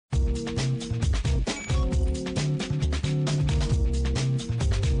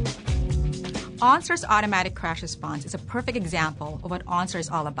OnStar's automatic crash response is a perfect example of what OnStar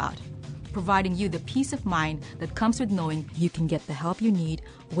is all about, providing you the peace of mind that comes with knowing you can get the help you need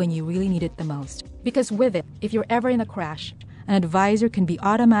when you really need it the most. Because with it, if you're ever in a crash, an advisor can be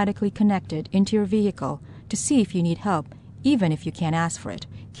automatically connected into your vehicle to see if you need help, even if you can't ask for it.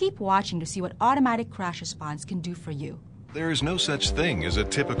 Keep watching to see what automatic crash response can do for you. There is no such thing as a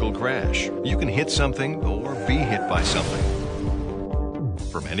typical crash. You can hit something or be hit by something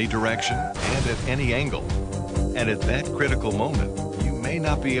from any direction and at any angle. And at that critical moment, you may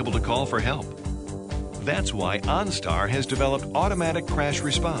not be able to call for help. That's why OnStar has developed Automatic Crash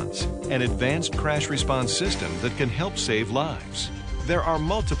Response, an advanced crash response system that can help save lives. There are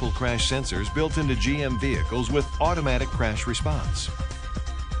multiple crash sensors built into GM vehicles with Automatic Crash Response.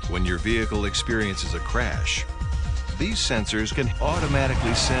 When your vehicle experiences a crash, these sensors can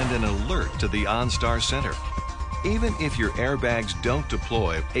automatically send an alert to the OnStar Center. Even if your airbags don't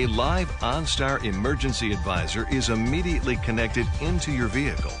deploy, a live OnStar Emergency Advisor is immediately connected into your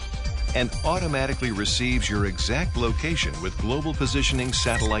vehicle and automatically receives your exact location with global positioning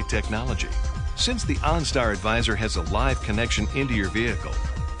satellite technology. Since the OnStar Advisor has a live connection into your vehicle,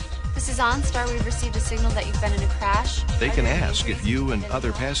 this is OnStar. We've received a signal that you've been in a crash. They can ask if you and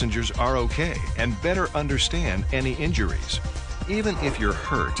other passengers are okay and better understand any injuries. Even if you're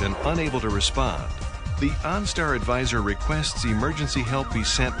hurt and unable to respond, the OnStar Advisor requests emergency help be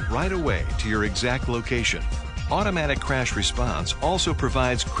sent right away to your exact location. Automatic Crash Response also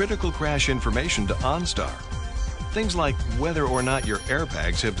provides critical crash information to OnStar. Things like whether or not your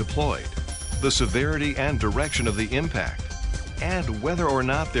airbags have deployed, the severity and direction of the impact, and whether or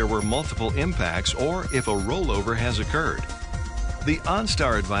not there were multiple impacts or if a rollover has occurred. The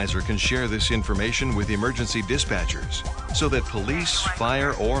OnStar Advisor can share this information with emergency dispatchers so that police,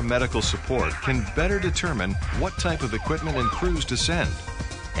 fire, or medical support can better determine what type of equipment and crews to send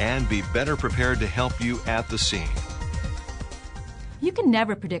and be better prepared to help you at the scene. You can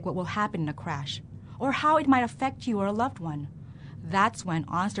never predict what will happen in a crash or how it might affect you or a loved one. That's when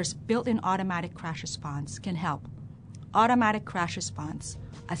OnStar's built-in automatic crash response can help. Automatic Crash Response,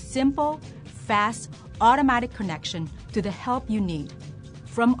 a simple, fast, automatic connection to the help you need.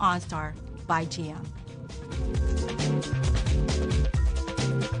 From OnStar by GM.